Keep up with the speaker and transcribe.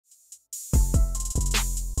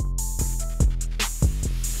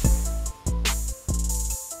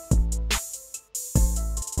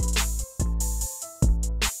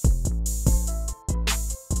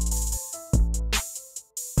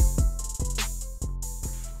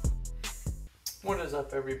What is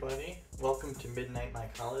up, everybody? Welcome to Midnight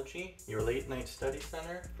Mycology, your late night study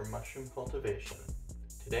center for mushroom cultivation.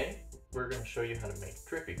 Today, we're going to show you how to make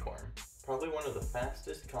drippy corn, probably one of the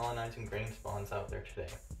fastest colonizing grain spawns out there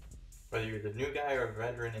today. Whether you're the new guy or a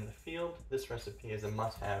veteran in the field, this recipe is a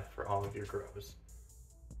must-have for all of your grows.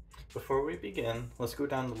 Before we begin, let's go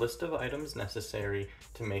down the list of items necessary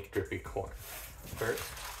to make drippy corn. First,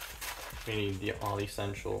 we need the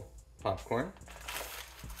all-essential popcorn.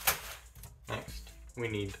 Next, we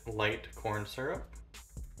need light corn syrup.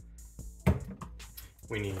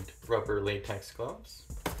 We need rubber latex gloves.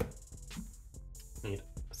 We need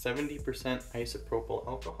 70% isopropyl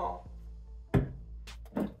alcohol.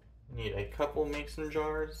 We need a couple mason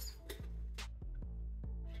jars.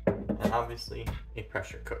 And obviously, a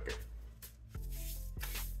pressure cooker.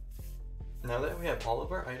 Now that we have all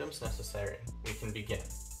of our items necessary, we can begin.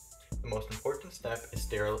 The most important step is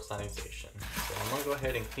sterilization. So I'm going to go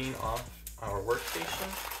ahead and clean off our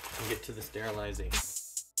workstation and get to the sterilization.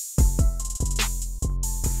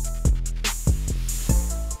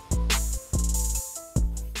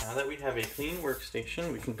 Now that we have a clean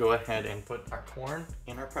workstation, we can go ahead and put our corn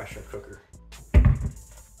in our pressure cooker.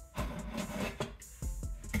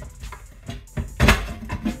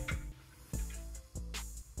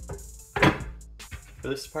 For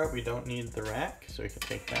this part, we don't need the rack, so we can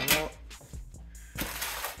take that out.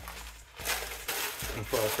 And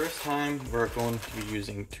for our first time, we're going to be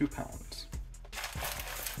using 2 pounds.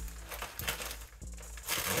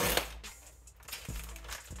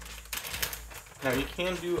 Now you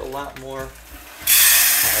can do a lot more,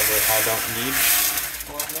 however I don't need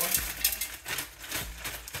a lot more.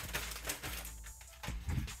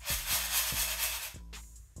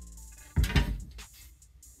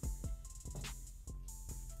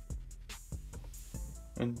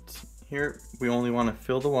 And here we only want to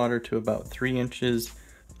fill the water to about 3 inches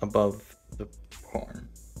above the corn.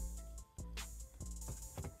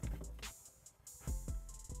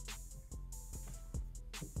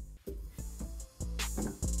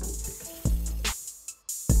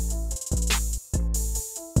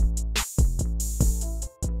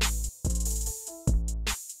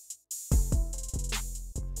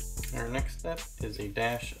 Our next step is a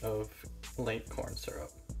dash of light corn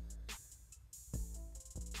syrup.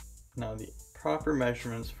 Now the proper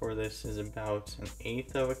measurements for this is about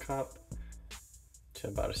 1/8 of a cup to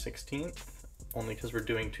about 1/16, only because we're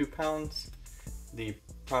doing 2 pounds. The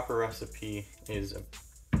proper recipe is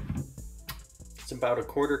it's about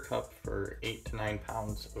 1/4 cup for 8 to 9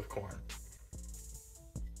 pounds of corn.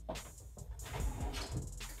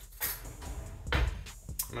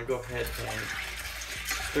 I'm gonna go ahead and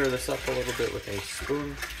stir this up a little bit with a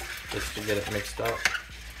spoon just to get it mixed up,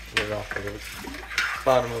 get it off of the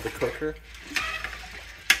bottom of the cooker.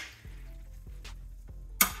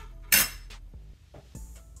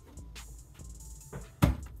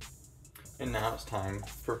 And now it's time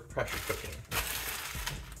for pressure cooking.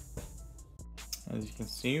 As you can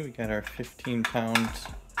see, we got our 15-pound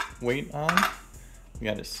weight on. We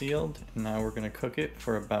got it sealed, and now we're going to cook it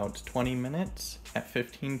for about 20 minutes at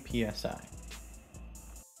 15 psi.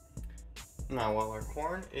 Now, while our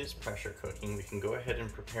corn is pressure cooking, we can go ahead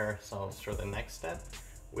and prepare ourselves for the next step,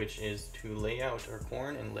 which is to lay out our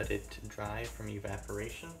corn and let it dry from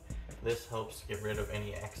evaporation. This helps get rid of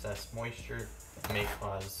any excess moisture that may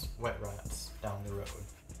cause wet rots down the road.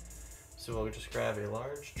 So we'll just grab a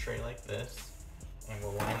large tray like this, and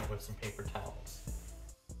we'll line it with some paper towels.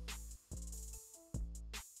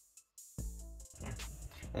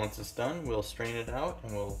 Once it's done, we'll strain it out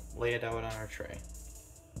and we'll lay it out on our tray.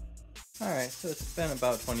 Alright, so it's been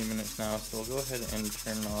about 20 minutes now, so we'll go ahead and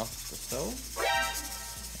turn off the stove,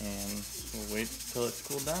 and we'll wait till it's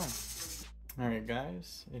cooled down. Alright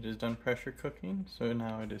guys, it is done pressure cooking, so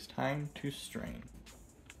now it is time to strain.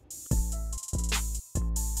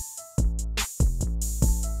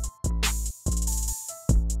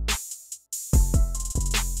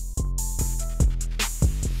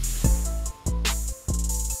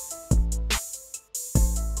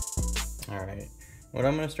 Alright. What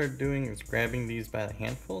I'm going to start doing is grabbing these by the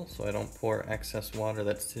handful so I don't pour excess water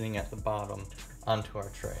that's sitting at the bottom onto our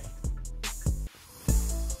tray.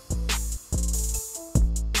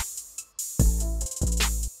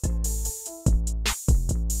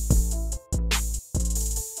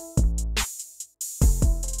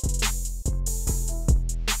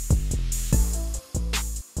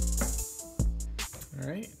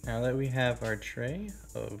 Alright, now that we have our tray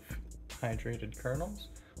of hydrated kernels,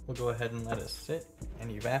 we'll go ahead and let it sit and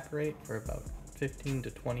evaporate for about 15 to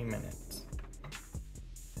 20 minutes.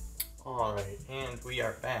 Alright, and we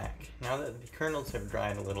are back. Now that the kernels have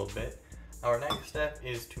dried a little bit, Our next step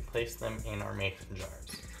is to place them in our mason jars.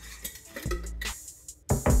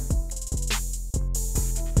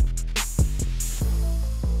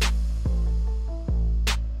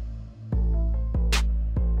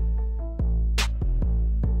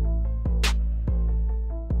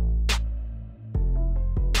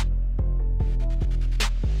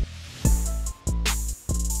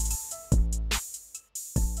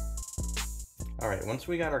 Alright, once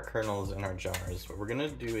we got our kernels in our jars, what we're going to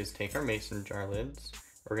do is take our mason jar lids,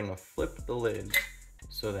 we're going to flip the lid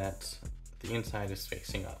so that the inside is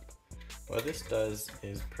facing up. What this does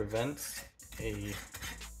is prevents a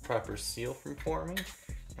proper seal from forming,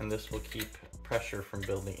 and this will keep pressure from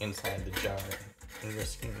building inside the jar and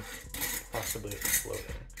risking possibly exploding.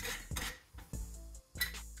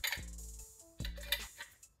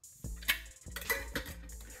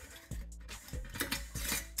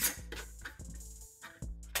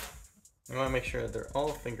 You want to make sure that they're all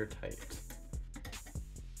finger tight.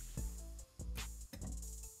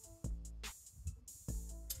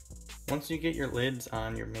 Once you get your lids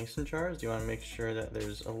on your mason jars, you want to make sure that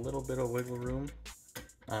there's a little bit of wiggle room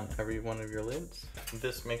on every one of your lids.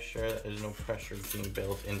 This makes sure that there's no pressure being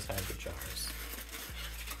built inside the jars.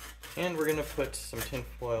 And we're going to put some tin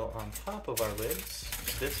foil on top of our lids.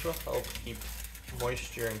 This will help keep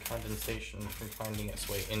moisture and condensation from finding its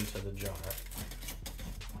way into the jar.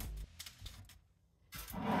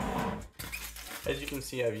 As you can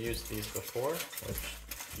see, I've used these before, which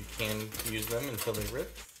you can use them until they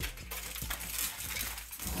rip.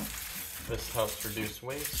 This helps reduce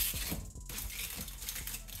waste.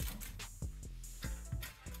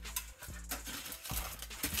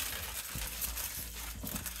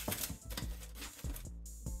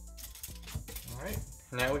 Alright,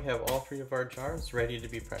 now we have all three of our jars ready to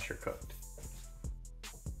be pressure cooked.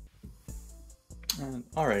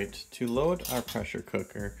 Alright, to load our pressure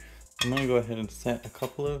cooker, I'm going to go ahead and set a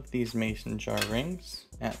couple of these mason jar rings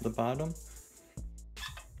at the bottom.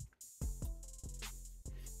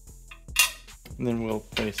 And then we'll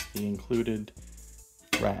place the included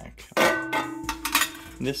rack.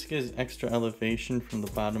 This gives extra elevation from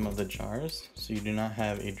the bottom of the jars, so you do not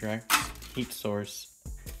have a direct heat source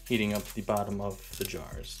heating up the bottom of the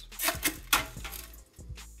jars.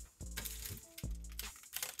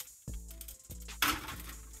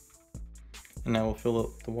 And now we'll fill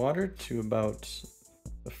up the water to about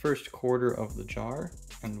the first quarter of the jar,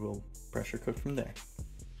 and we'll pressure cook from there.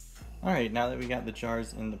 Alright, now that we got the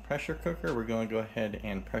jars in the pressure cooker, we're going to go ahead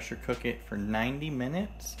and pressure cook it for 90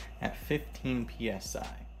 minutes at 15 psi.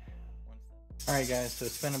 Alright guys, so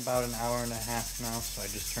it's been about an hour and a half now, so I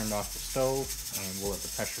just turned off the stove, and we'll let the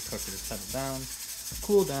pressure cooker settle down,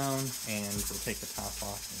 cool down, and we'll take the top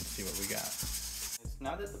off and see what we got.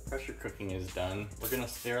 Now that the pressure cooking is done, we're going to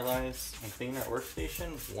sterilize and clean our workstation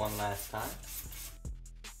one last time.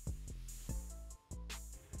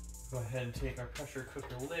 Go ahead and take our pressure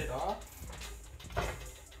cooker lid off.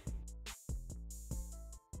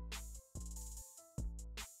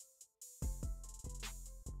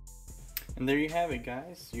 And there you have it,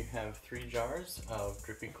 guys. You have 3 jars of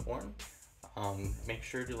drippy corn. Make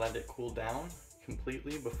sure to let it cool down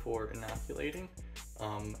completely before inoculating.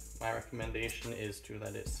 My recommendation is to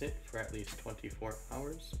let it sit for at least 24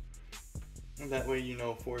 hours. And that way you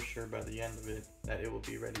know for sure by the end of it that it will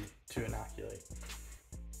be ready to inoculate.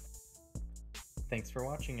 Thanks for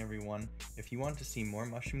watching, everyone. If you want to see more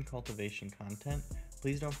mushroom cultivation content,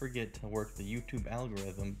 please don't forget to work the YouTube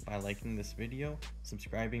algorithm by liking this video,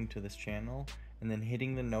 subscribing to this channel, and then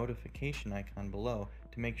hitting the notification icon below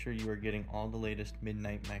to make sure you are getting all the latest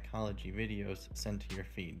Midnight Mycology videos sent to your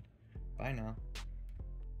feed. Bye now.